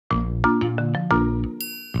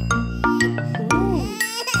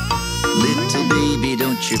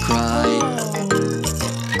you cry.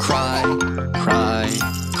 Cry, cry,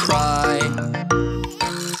 cry.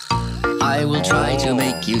 I will try to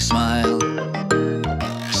make you smile.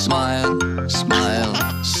 Smile, smile,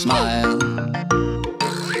 smile.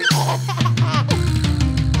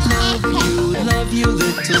 Love you,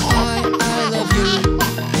 little boy, I love you.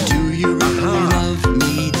 Do you really love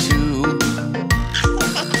me too?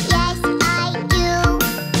 Yes, I do.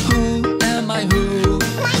 Who am I, who?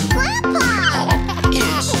 My grandpa!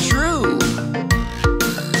 It's true!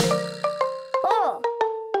 Oh.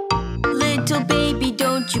 Little baby,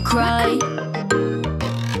 don't you cry.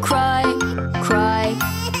 Cry, cry,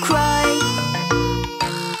 cry.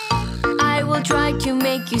 I will try to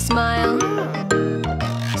make you smile.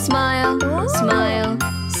 Smile, smile,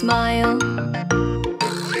 smile.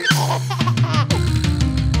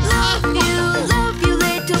 Love you,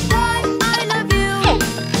 little boy, I love you.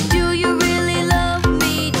 Do you really love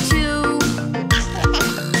me too?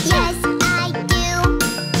 Yes, I do.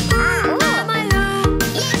 Who am I, who?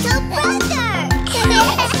 Little brother!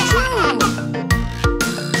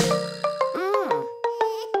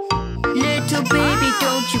 Little baby,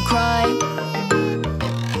 don't you cry.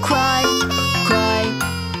 Cry, cry,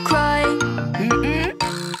 cry.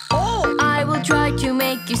 I will try to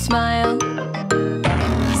make you smile.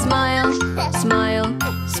 Smile, smile,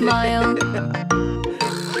 smile.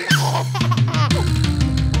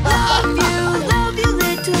 Love you,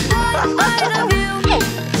 little boy, I love you.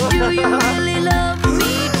 Do you really love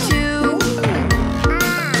me too?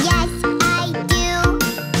 Yes, I do.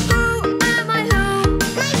 Who am I, who?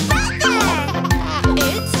 My brother!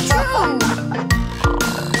 It's true!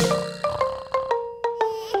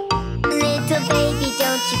 Little baby,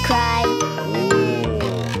 don't you cry.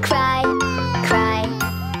 Cry, cry,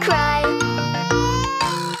 cry.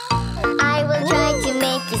 I will try to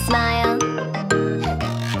make you smile.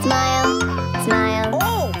 Smile, smile,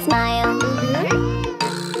 smile.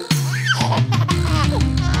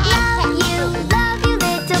 Love you,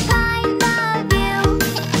 little pie, love you.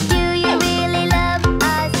 Do you really love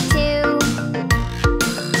us too?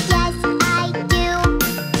 Yes, I do.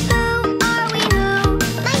 Who are we, who?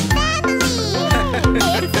 My family!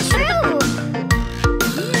 It's true!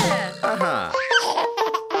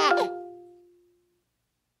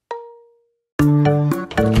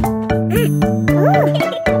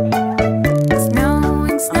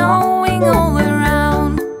 Snowing, snowing all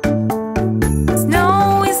around.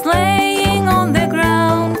 Snow is laying on the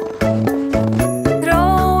ground.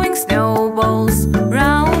 Throwing snowballs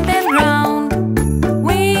round and round.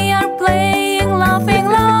 We are playing, laughing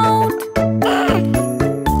loud.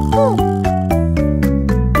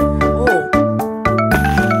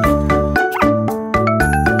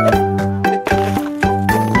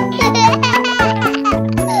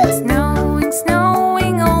 Snowing,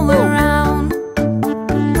 snowing all around.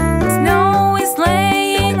 Snow is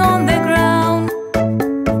laying on the ground.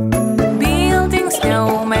 Building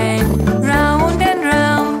snowmen round and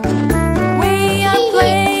round. We are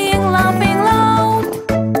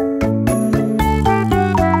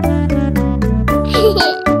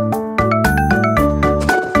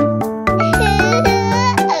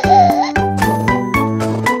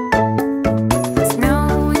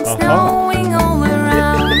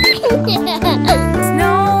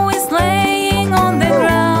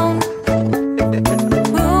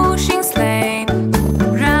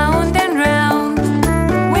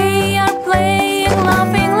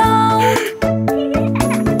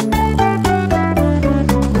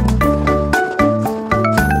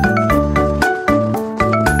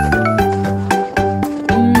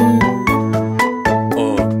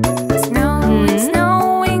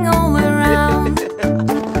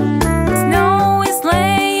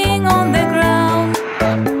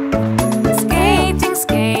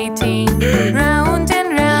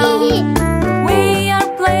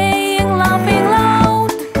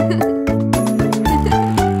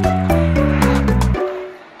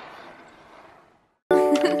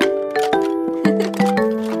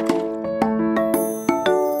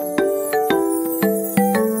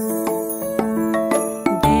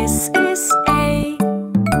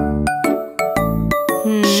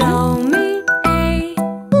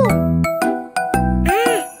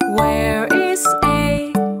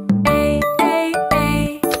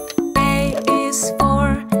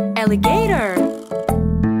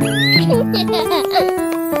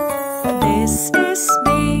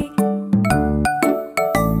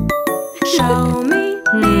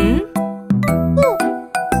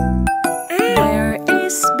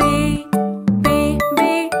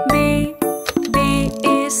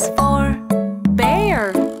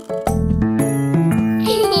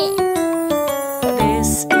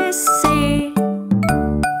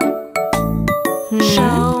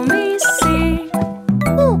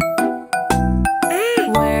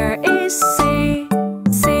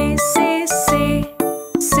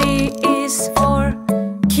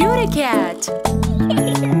a cat.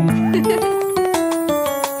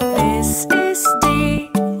 This is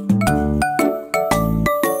D.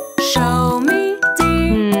 Show me D.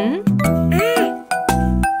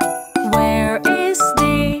 Where is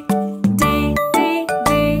D? D, D,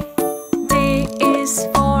 D. D is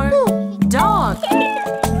for dog.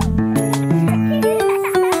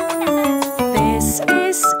 This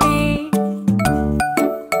is E.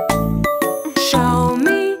 Show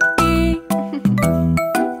me E.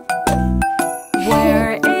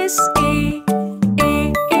 Where is E?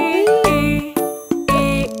 E, E, E. E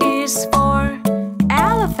is for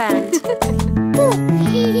elephant.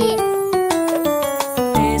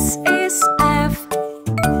 This is F.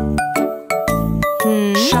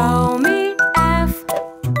 Show me F.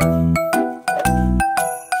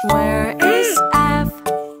 Where is F?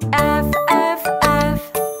 F, F,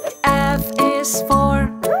 F. F is for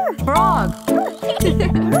frog.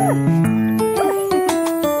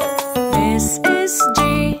 This is G.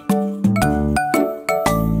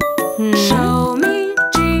 Show me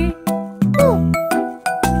G.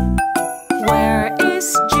 Where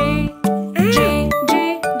is G? G,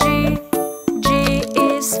 G, G. G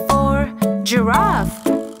is for giraffe.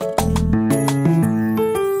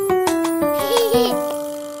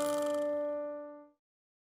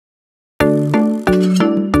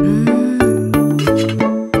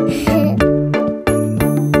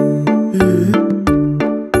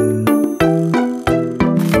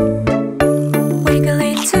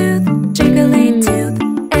 Wiggly tooth, jiggly tooth.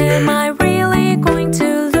 Am I really going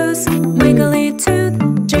to lose? Wiggly tooth,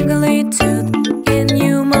 jiggly tooth. Can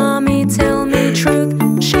you, mommy, tell me truth?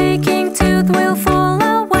 Shaking tooth will fall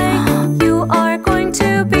away. You are going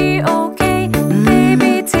to be okay.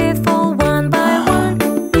 Baby teeth fall one by one.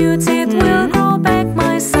 New teeth will grow back,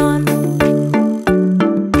 my son.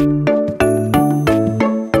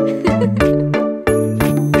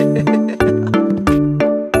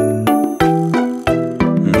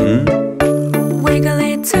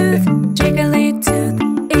 Wiggly tooth, jiggly tooth.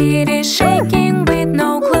 It is shaking with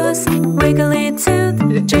no clues. Wiggly tooth,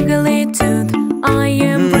 jiggly tooth. I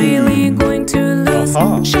am really going to lose.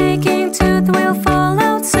 Shaking tooth will fall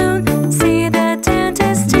out soon. See the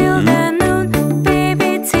dentist till the noon.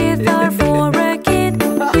 Baby teeth are for a kid.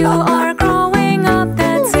 You are growing up,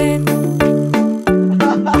 that's it.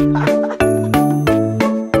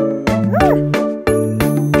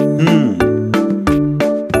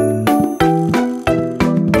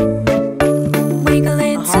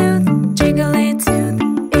 Wiggly tooth, jiggly tooth.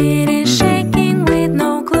 It is shaking with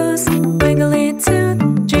no clues. Wiggly tooth,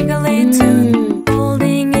 jiggly tooth.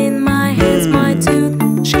 Holding in my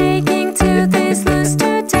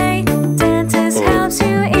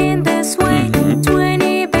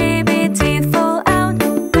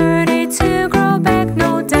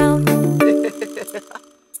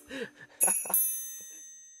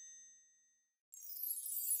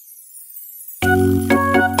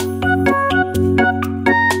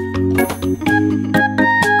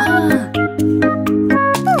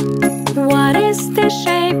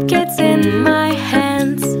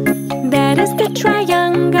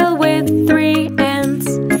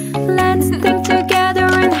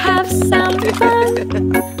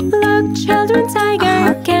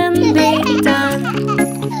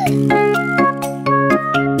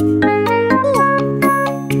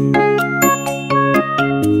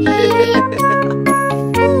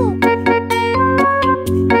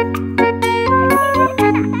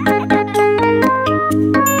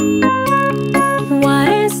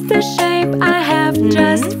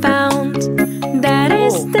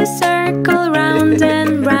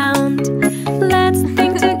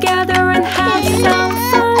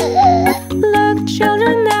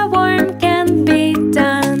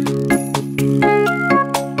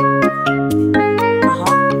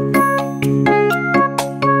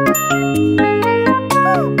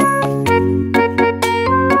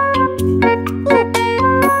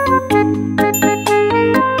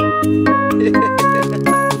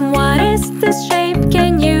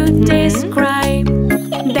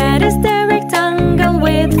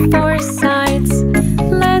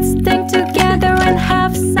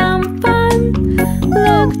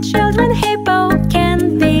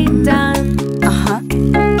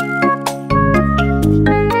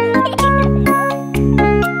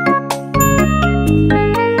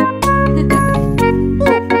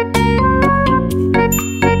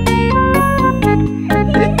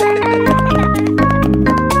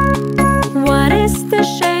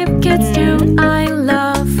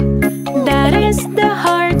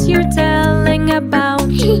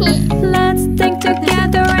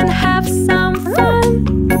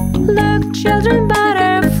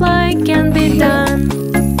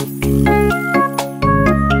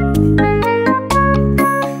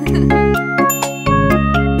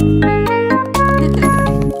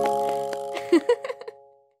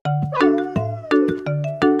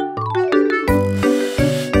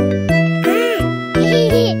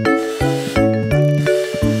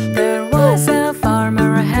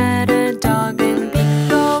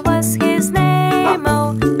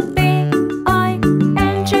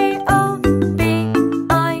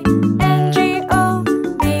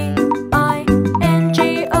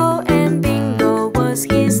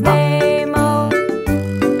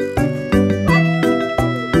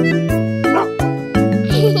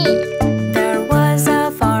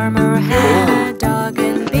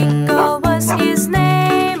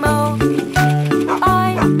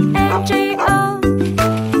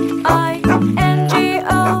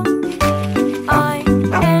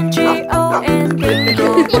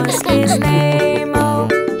was his name, oh.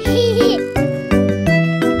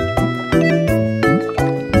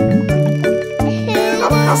 There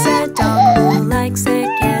was a dog who likes a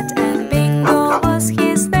cat, and Bingo was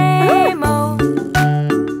his name, oh.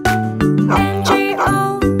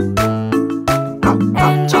 N-G-O,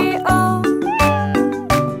 N-G-O,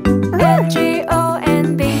 N-G-O,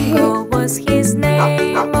 and Bingo was his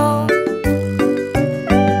name, oh.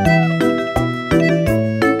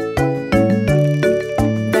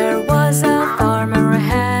 There was a farmer who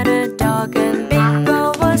had a dog, and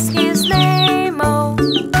Bingo was his name, oh.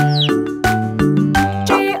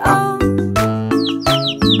 G-O,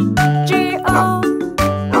 G-O,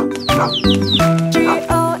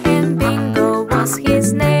 G-O, and Bingo was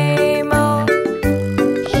his name, oh.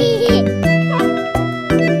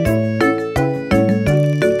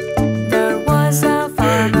 There was a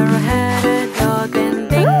farmer who had a dog, and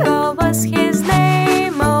Bingo was his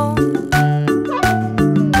name, oh.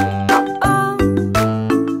 Oh,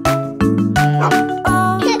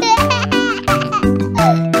 oh,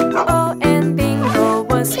 oh, and Bingo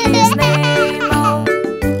was his name, oh.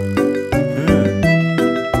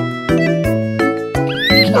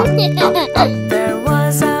 There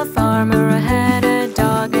was a farmer who had a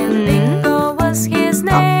dog, and Bingo was his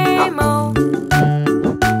name, oh.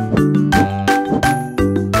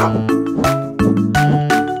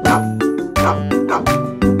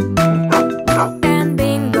 And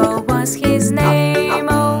Bingo was his name,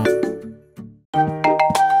 oh.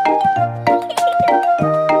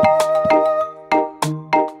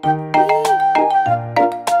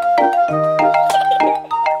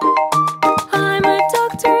 I'm a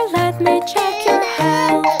doctor, let me check your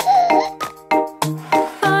health.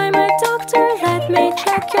 I'm a doctor, let me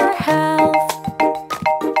check your health.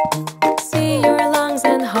 See your lungs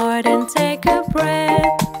and heart and take a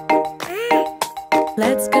breath.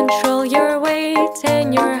 Let's control your weight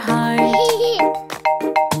and your height.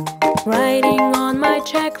 Writing on my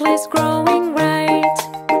checklist, growing right.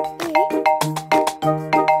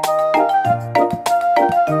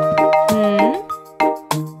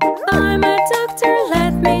 I'm a doctor,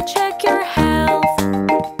 let me check your health.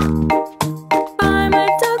 I'm a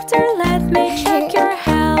doctor, let me check your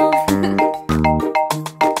health.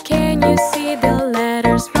 Can you see the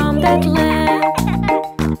letters from that lab?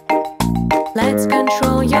 Let's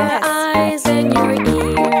control your eyes and your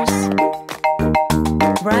ears.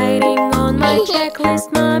 Writing on my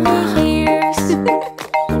checklist, mommy hears.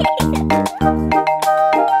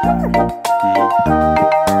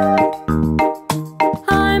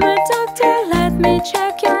 I'm a doctor, let me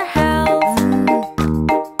check your health.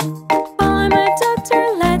 I'm a doctor,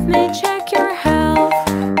 let me check your health.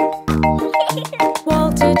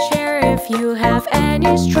 Wall to chair if you have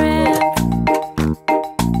any strength.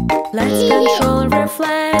 Let's control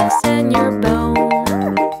reflex and your bone.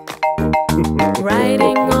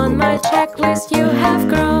 Writing on my checklist, you have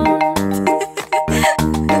grown.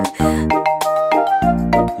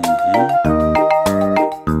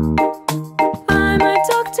 I'm a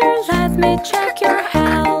doctor, let me check your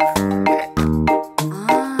health.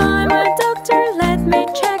 I'm a doctor, let me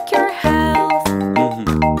check your health.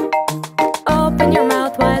 Open your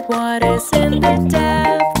mouth wide, what is in the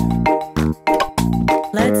depth?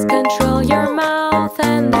 Let's control your mouth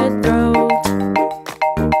and the throat.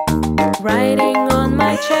 Writing on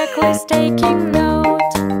my checklist, taking note.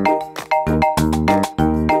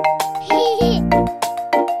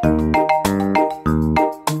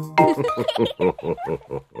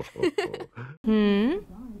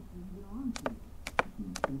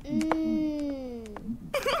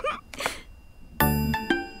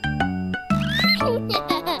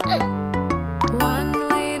 One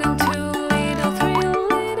little, two little, three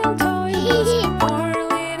little toy boats, 4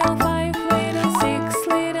 little, 5 little, 6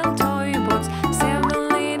 little toy boats, 7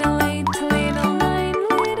 little, 8 little, 9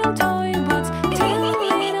 little toy boats, 10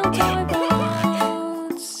 little toy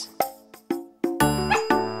boats.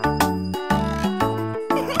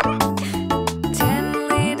 10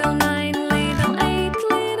 little, 9 little, 8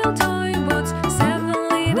 little toy boats, 7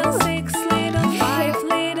 little, 6 little, 5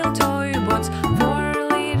 little toy boats, 4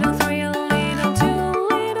 little, 3 little, 2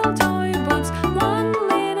 little toy boats, 1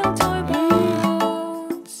 little toy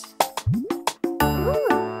boats.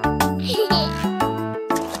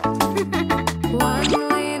 1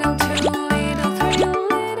 little, 2 little, 3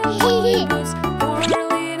 little toy boats, 4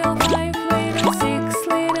 little, 5 little, 6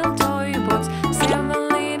 little toy boats, 7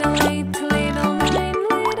 little, 8 little, 9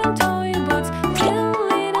 little toy boats, 10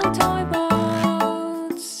 little toy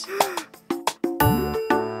boats.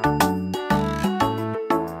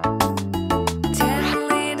 10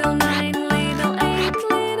 little, 9 little, 8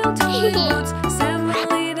 little toy boats, 7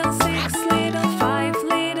 little, 6 little, 5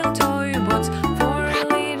 little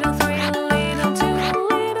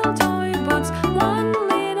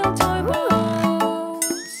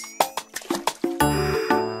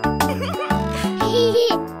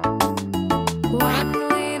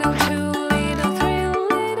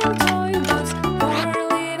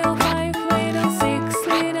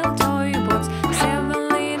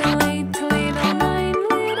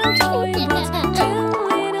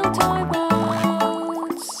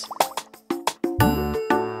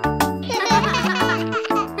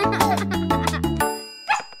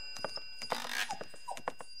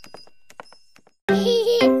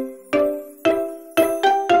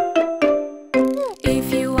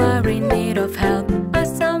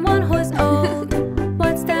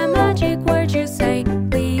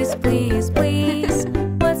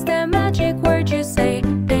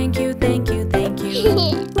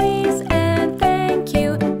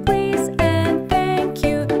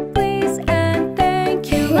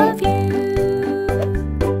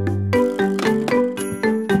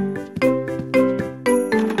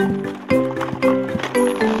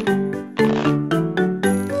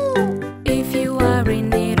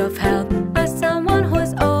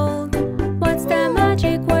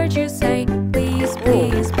magic word you say? Please,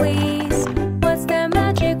 please, please. What's the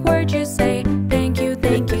magic word you say? Thank you,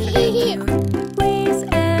 thank you, thank you. Please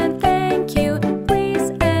and thank you. Please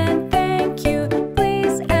and thank you.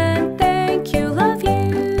 Please and thank you. Love you.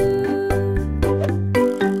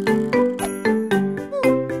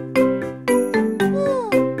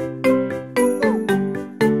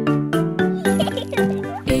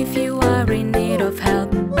 If you are in need of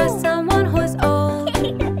help, ask someone who's old.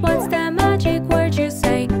 What's the magic word you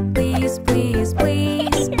say? Please, please,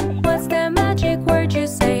 please. What's the magic word you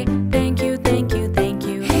say? Thank you, thank you, thank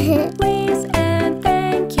you. Please and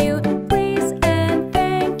thank you. Please and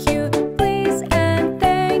thank you. Please and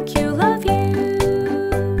thank you. Love you.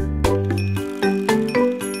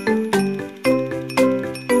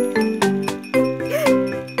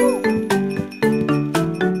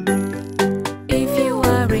 If you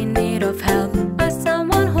are in need of help, ask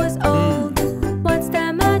someone who's old. What's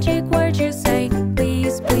the magic word you say?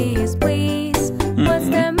 Please, please, please. What's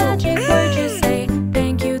the magic word you say?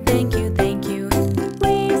 Thank you, thank you, thank you.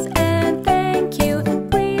 Please and thank you.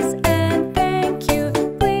 Please and thank you.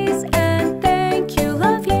 Please and thank you.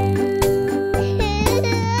 Love you.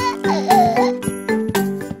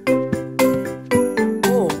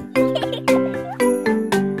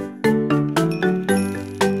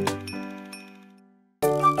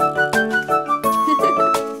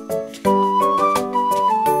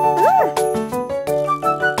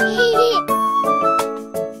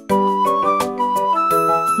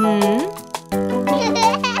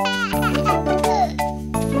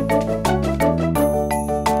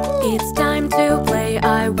 It's time to play.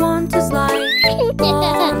 I want to slide.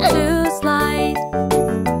 Want to slide.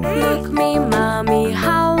 Look me, mommy,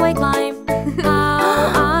 how I climb.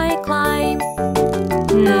 How I climb.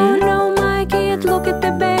 No, no, my kid, look at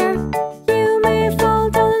the bear. You may fall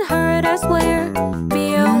down and hurt, I swear.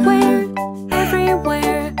 Be aware,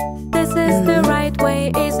 everywhere. This is the right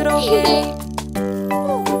way, is it okay?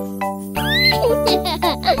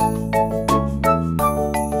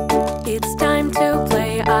 It's time to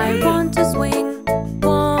play. I want to swing.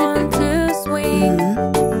 Want to swing.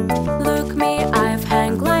 Look me, I've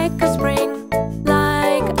hung like a spring.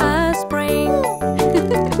 Like a spring.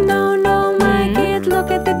 No, no, my kid,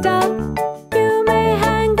 look at the dog. You may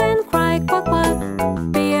hang and cry, quack, quack.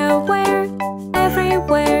 Be aware,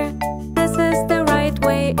 everywhere. This is the right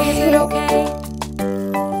way, is it okay?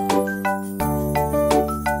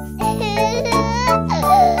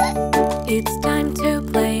 It's time to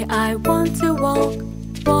play. I want to walk.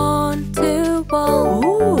 Want to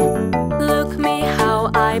walk. Look me, how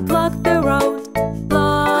I block the road.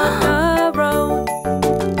 Block the road.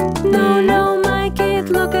 No, no, my kid,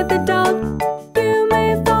 look at the dog. You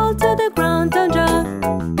may fall to the ground, don't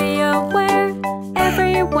jump. Be aware,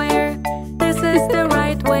 everywhere. This is the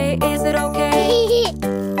right way, is it okay?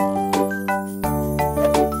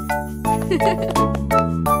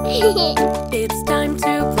 It's time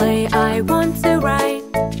to play. I want to ride.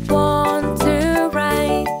 Want to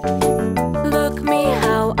ride. Look me,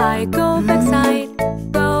 how I go backside.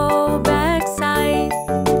 Go backside.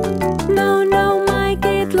 No, no, my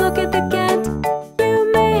kid, look at the cat.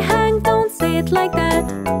 You may hang, don't sit like that.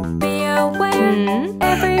 Be aware,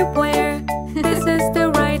 everywhere. This is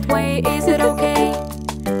the right way, is it okay?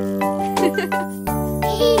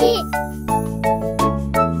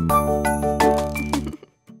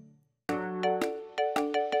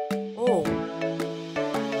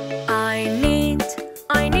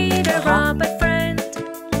 I need a rabbit friend.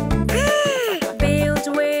 Build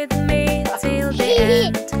with me till the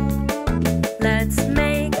end. Let's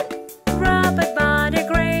make rabbit body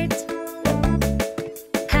great.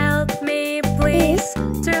 Help me please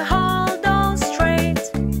to hold on straight.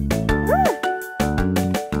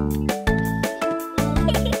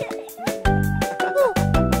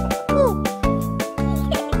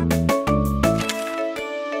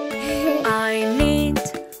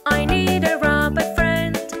 I need a rabbit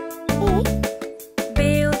friend.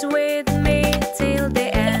 Build with me till the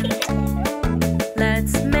end.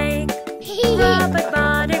 Let's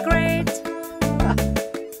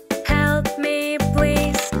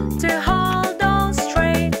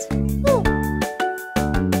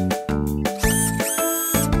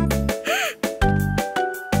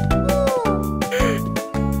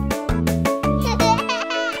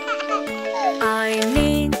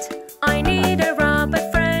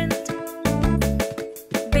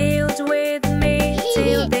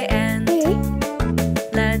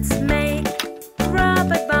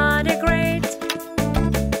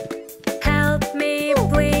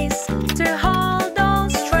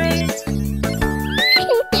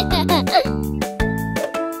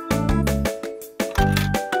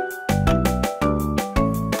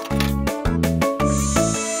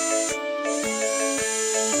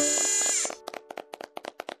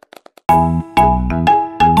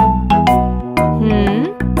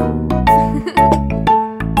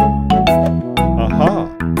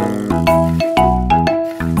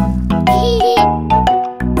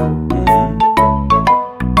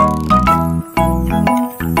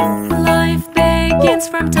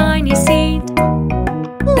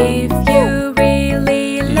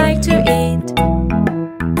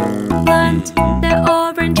Plant the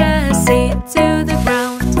oranges seed to the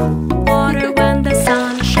ground. Water when the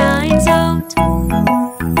sun shines out.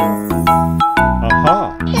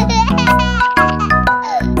 Aha!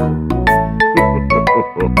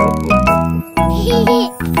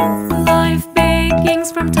 Life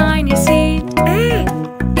begins from tiny seed.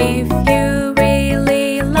 If you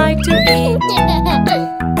really like to eat,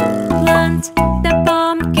 plant the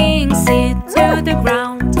pumpkin seed to the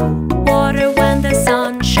ground. Water when the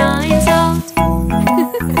sun shines out.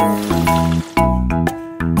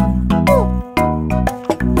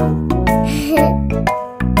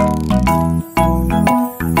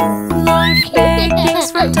 Life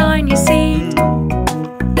begins from tiny seed.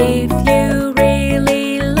 If you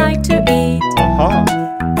really like to eat, Aha!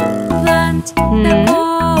 plant the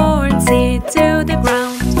corn seed to the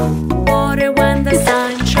ground. Water when the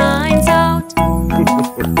sun shines out.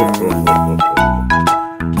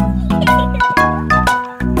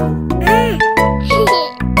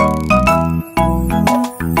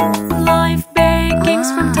 Life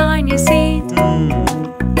begins from tiny seed.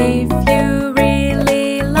 If you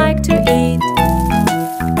really like to eat,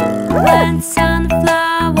 plant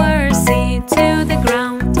sunflower seed to the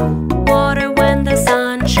ground. Water when the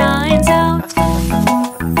sun shines out.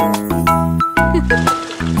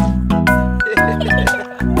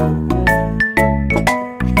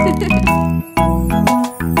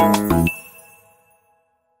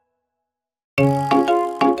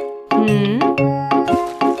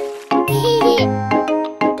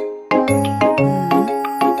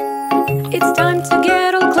 It's time to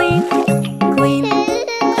get all clean, clean,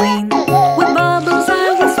 clean. With bubbles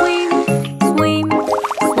I will swim, swim,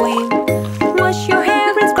 swim. Wash your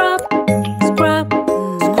hair and scrub, scrub,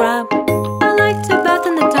 scrub. I like to bath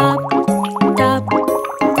in the tub, tub,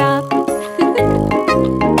 tub.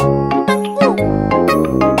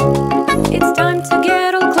 It's time to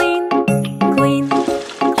get all clean, clean,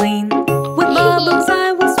 clean. With bubbles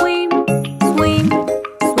I will swim, swim,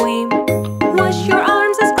 swim. Wash your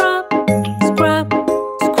arms and scrub, scrub,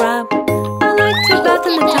 scrub. I like to bath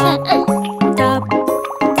in the tub, tub,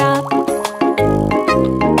 tub.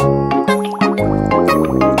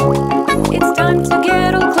 It's time to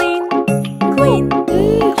get all clean, clean,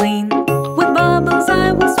 clean. With bubbles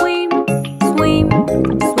I will swim, swim,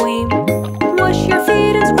 swim. Wash your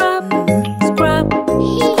feet and scrub, scrub,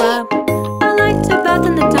 scrub. I like to bath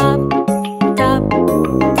in the tub, tub,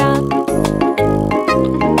 tub.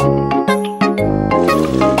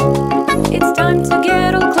 It's time to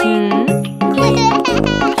get all clean, clean,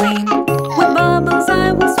 clean. With bubbles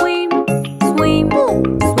I will swim, swim,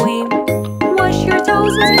 swim. Wash your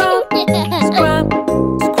toes and scrub, scrub,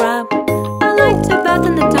 scrub. I like to bath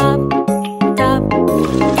in the tub, tub,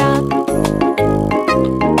 tub.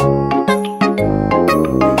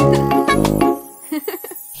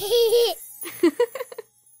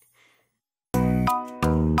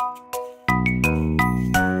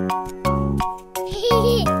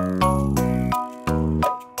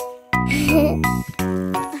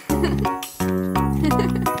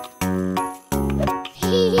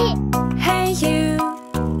 Hey you,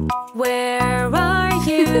 where are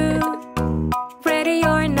you? Ready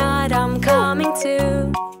or not, I'm coming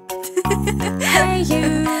too. Hey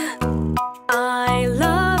you, I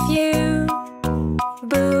love you.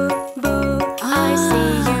 Boo, boo, I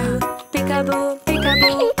see you. Peekaboo,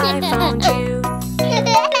 peekaboo, I found you.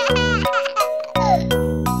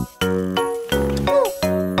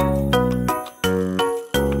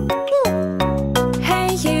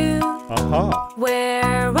 Hey you, Aha!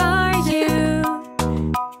 where are you?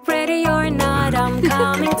 Ready or not, I'm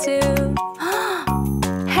coming too.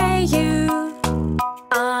 Hey you,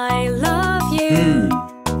 I love you.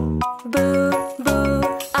 Boo, boo,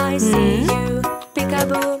 I see you.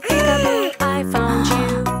 Peekaboo, peekaboo, I found you.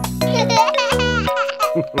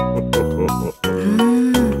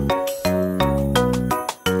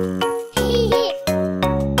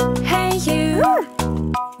 Hey you,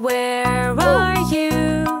 where are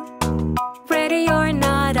you? Ready or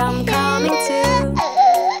not, I'm coming too.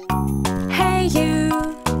 Hey you,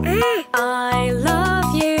 I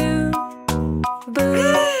love you.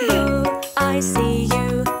 Boo, boo, I see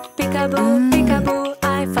you. Peekaboo, peekaboo,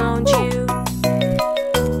 I found you.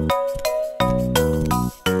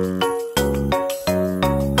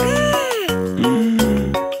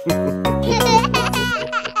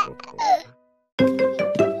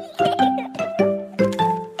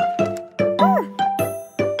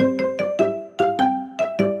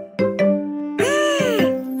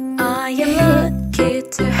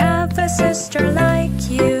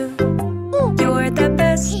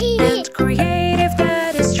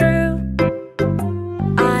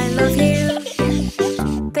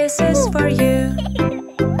 This is for you.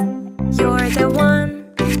 You're the one.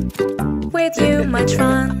 With you, much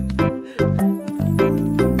fun.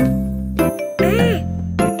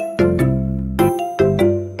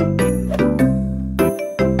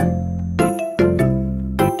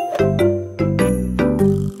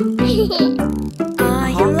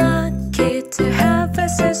 I am lucky to have a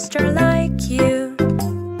sister like you.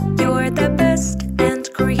 You're the best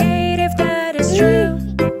and creative, that is true.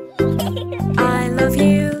 I love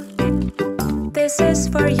you. This is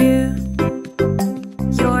for you.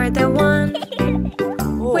 You're the one.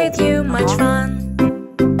 With you, much fun.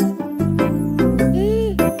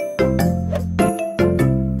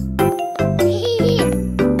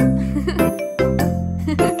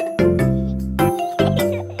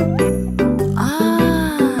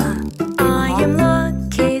 I am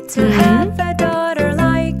lucky to have a daughter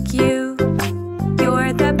like you.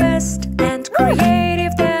 You're the best and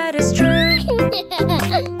creative, that is true.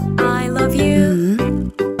 I love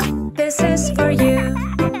you. This is for you.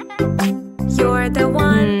 You're the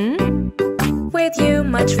one. With you,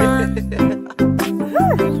 much fun.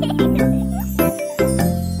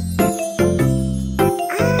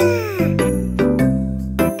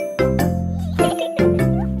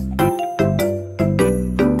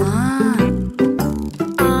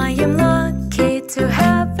 I am lucky to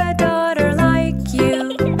have a daughter like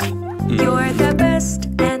you. You're the best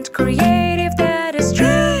and creative, that is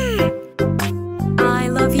true. I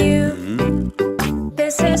love you.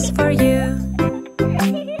 This is for you.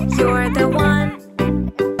 You're the one.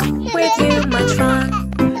 With you, much fun.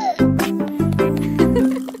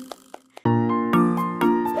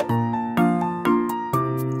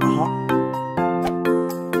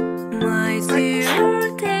 My dear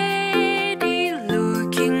daddy,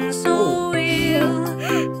 looking so ill.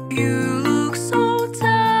 You look so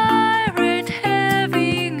tired,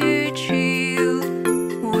 having a chill.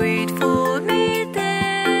 Wait for me,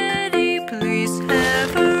 daddy, please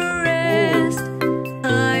have a rest.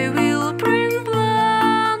 I will bring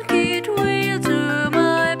blanket, will do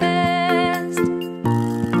my best.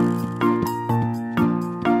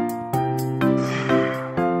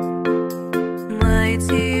 My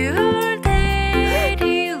dear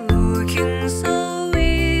daddy, looking so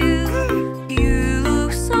ill. You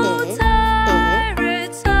look so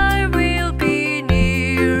tired, I will be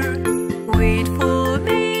near. Wait for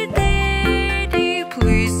me, daddy,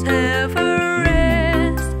 please have a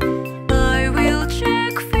rest. I will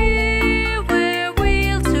check fever,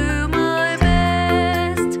 will do my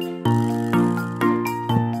best.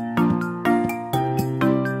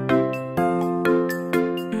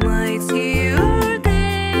 My dear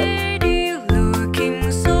daddy,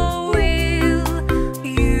 looking so ill.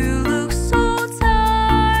 You look so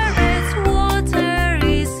tired, water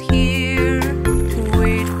is here.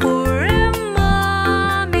 Wait for a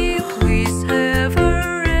mommy, please have a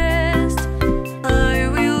rest. I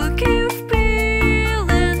will give pill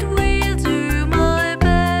and will do my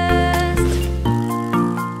best.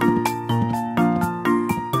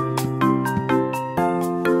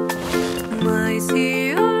 My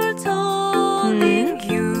dear darling,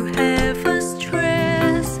 you have a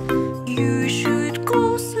stress. You should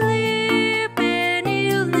go sleep and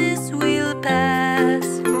illness will pass.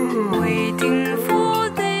 Waiting for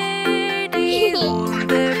daddy on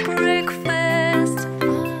the breakfast.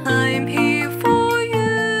 I'm here for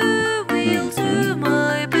you, will do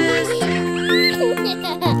my best too.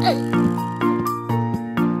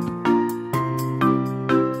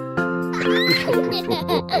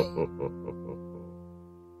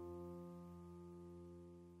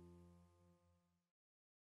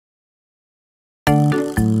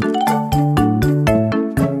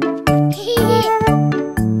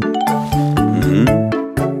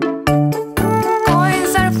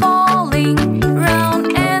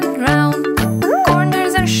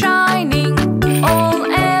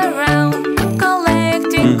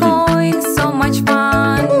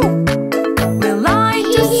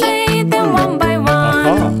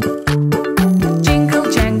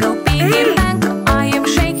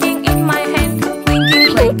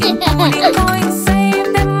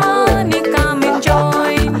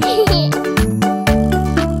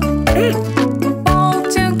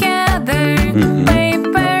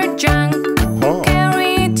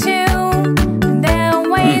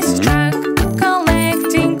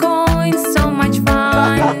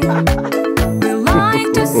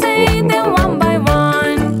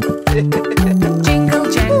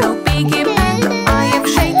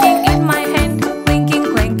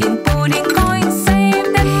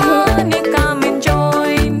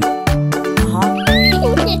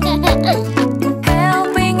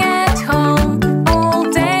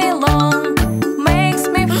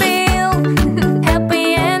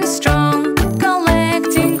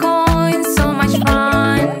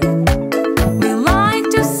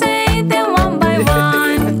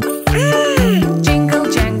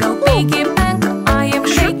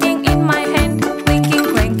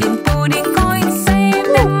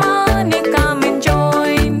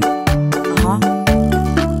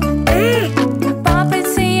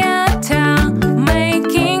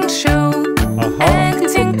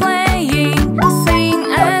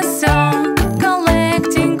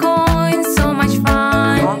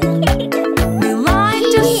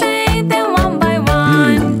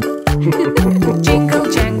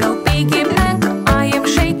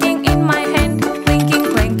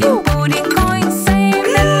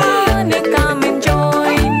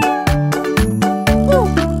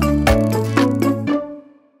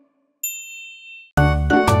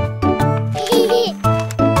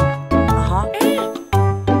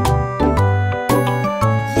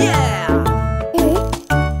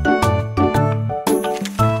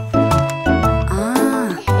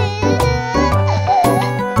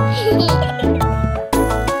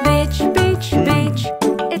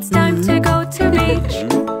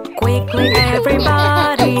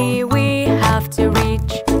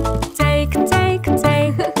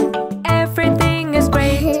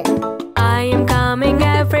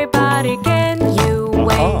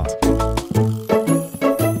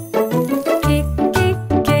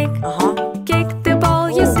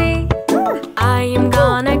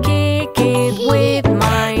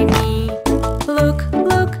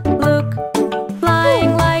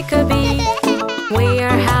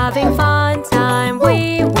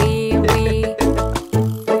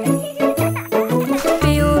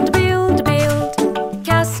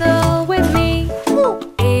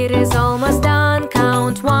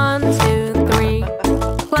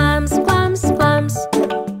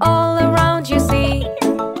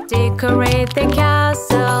 with the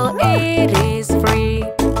castle, it is free.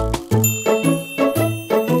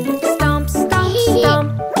 Stomp, stomp,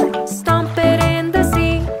 stomp, stomp it in the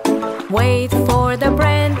sea. Wait for the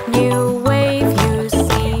brand new wave you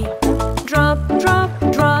see. Drop, drop,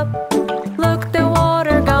 drop, look the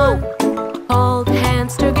water gone. Hold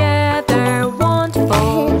hands together, won't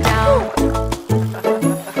fall down.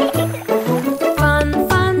 Fun,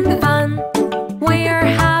 fun, fun, we're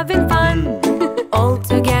having fun. All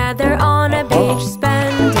together on a beach,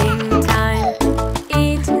 spending time.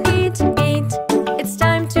 Eat, eat, eat, it's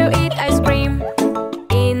time to eat ice cream.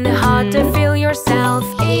 In hot to feel yourself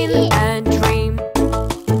in a dream.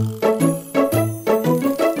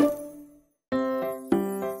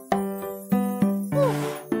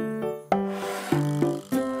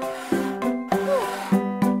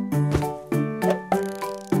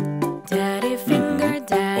 Daddy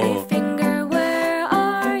finger, where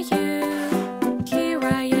are you? Here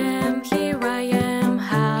I am,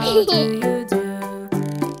 how do you do?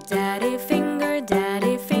 Daddy finger,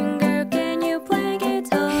 can you play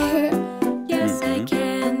guitar? Yes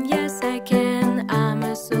I can, I'm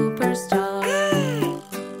a superstar.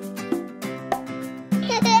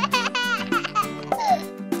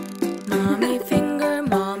 Mommy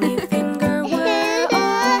finger, where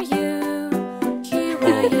are you? Here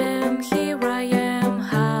I am,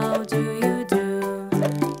 how do you do?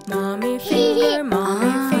 Mommy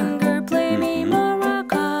finger, play me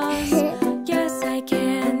maracas. Yes I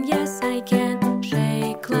can,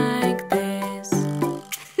 shake like this.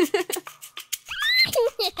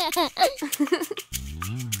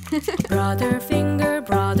 Brother finger,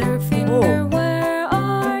 where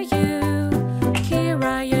are you? Here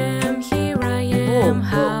I am,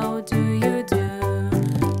 how do you do?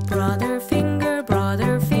 Brother finger,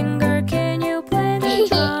 can you play the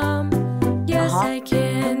drum? Yes I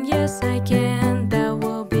can, that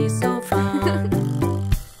will be so fun.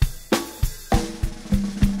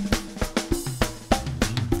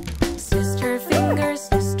 Sister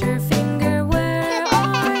finger, where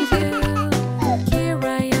are you? Here I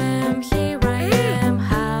am,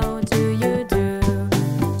 how do you do?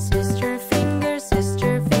 Sister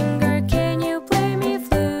finger, can you play me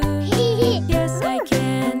flute? Yes I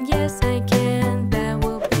can, that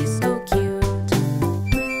will be so cute.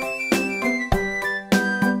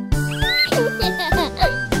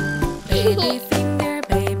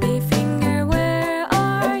 Baby finger, where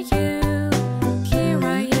are you? Here I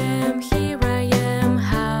am,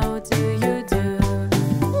 how do you do?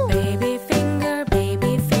 Baby finger, play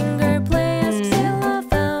a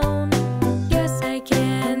xylophone. Yes I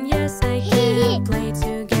can, play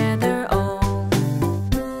together all.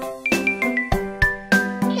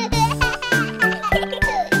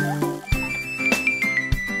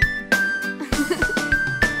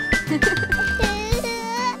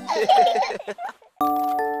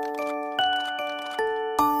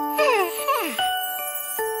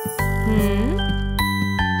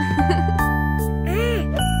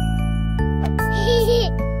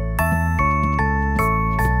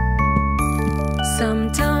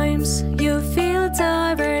 Sometimes you feel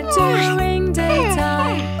tired during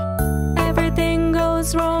daytime. Everything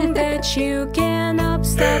goes wrong that you cannot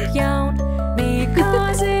stop yawn.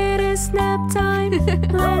 Because it is nap time,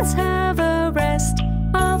 let's have a rest.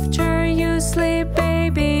 After you sleep,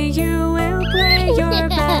 baby, you will play your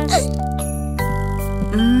best.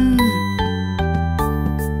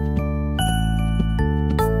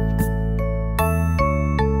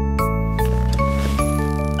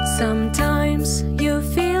 Sometimes you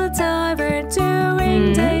feel tired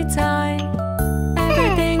during daytime.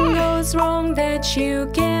 Everything goes wrong that you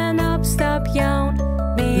cannot stop yawn.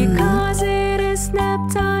 Because it is nap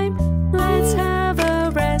time, let's have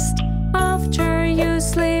a rest. After you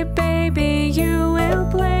sleep, baby, you will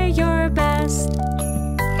play your best.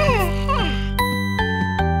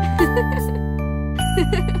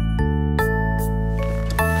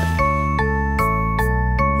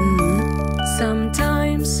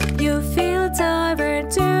 Sometimes you feel tired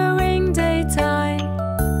during daytime.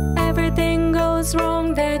 Everything goes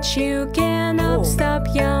wrong that you cannot stop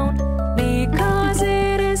yawn. Because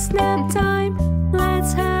it is nap time,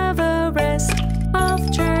 let's have a rest.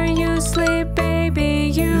 After you sleep,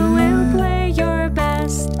 baby, you will play your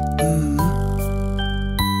best.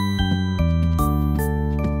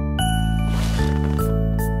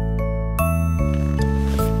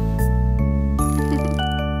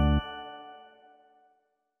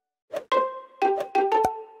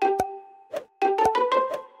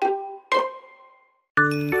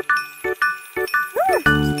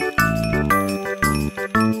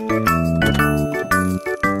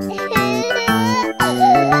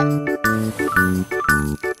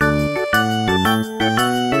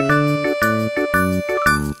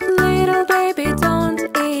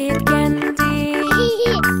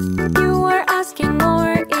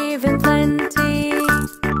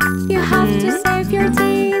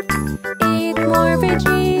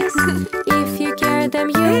 veggies. If you care them,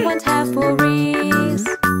 you won't have worries.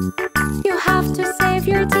 You have to save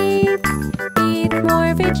your teeth, eat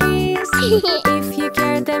more veggies. If you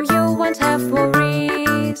care them, you won't have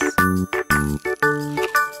worries.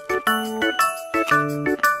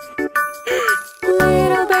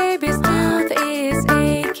 Little baby's tooth is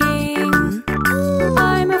aching.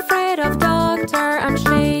 I'm afraid of doctor, I'm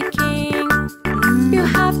shaking. You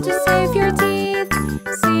have to save your teeth,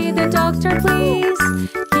 see the doctor please.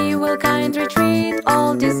 He will kindly treat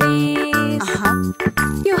all disease.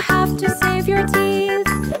 You have to save your teeth,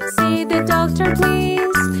 see the doctor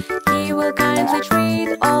please. He will kindly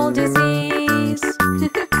treat all disease.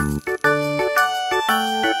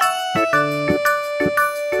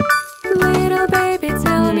 Little baby,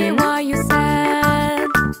 tell me why you sad.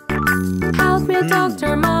 Help me,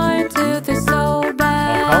 doctor, my tooth is so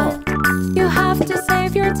bad. You have to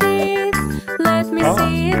save your teeth, let me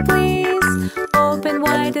see it please. Open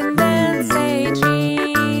wide and then say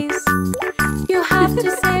cheese. You have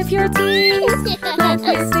to save your teeth, let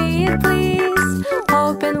me see it please.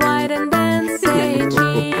 Open wide and then say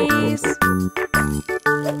cheese.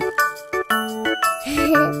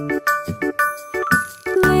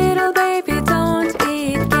 Little baby, don't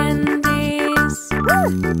eat candies.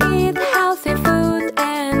 Eat healthy food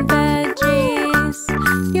and veggies.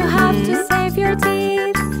 You have to save your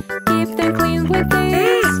teeth, keep them clean with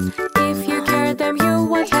this. If you care them, you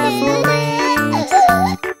won't have worries.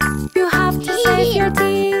 You have to save your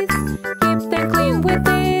teeth, keep them clean with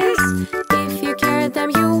this. If you care them,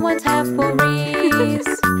 you won't have worries.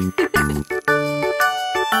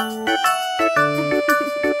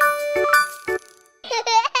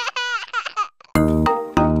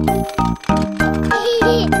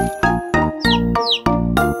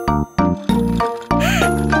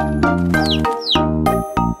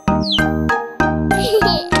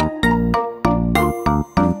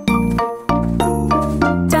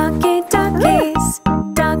 Ducky, duckies,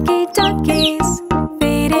 ducky, duckies,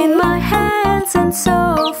 feet in my hands and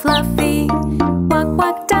so fluffy. Quack,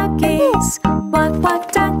 quack, duckies, quack,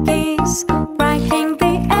 quack, duckies, cracking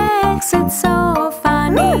the eggs, it's so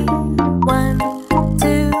funny. 1,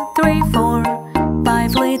 2, 3, 4,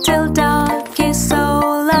 5 little duckies, so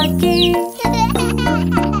lucky.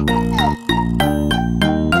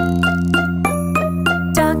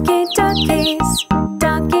 Ducky, duckies,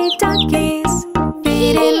 ducky, duckies,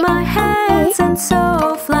 feet in my hands and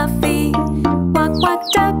so fluffy. Quack, quack,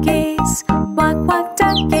 duckies, quack, quack,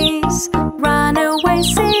 duckies, run away,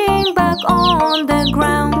 sing back on the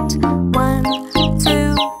ground. 1,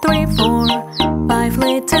 2, 3, 4, 5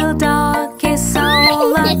 little duckies, so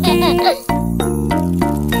lucky.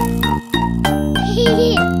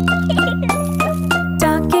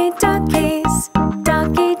 Ducky, duckies,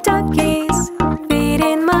 ducky, duckies, feet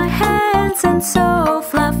in my hands and so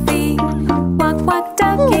fluffy. Quack, quack,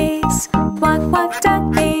 duckies, quack, quack,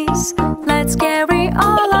 duckies, let's carry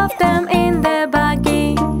all of them in the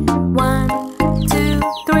buggy. 1, 2,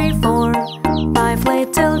 3, 4, 5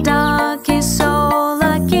 little duckies, so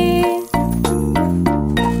lucky.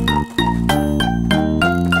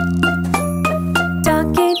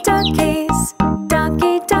 Ducky, duckies,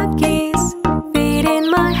 ducky, duckies, feet in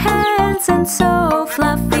my hands and so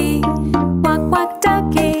fluffy. Quack, quack,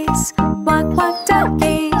 duckies, quack, quack,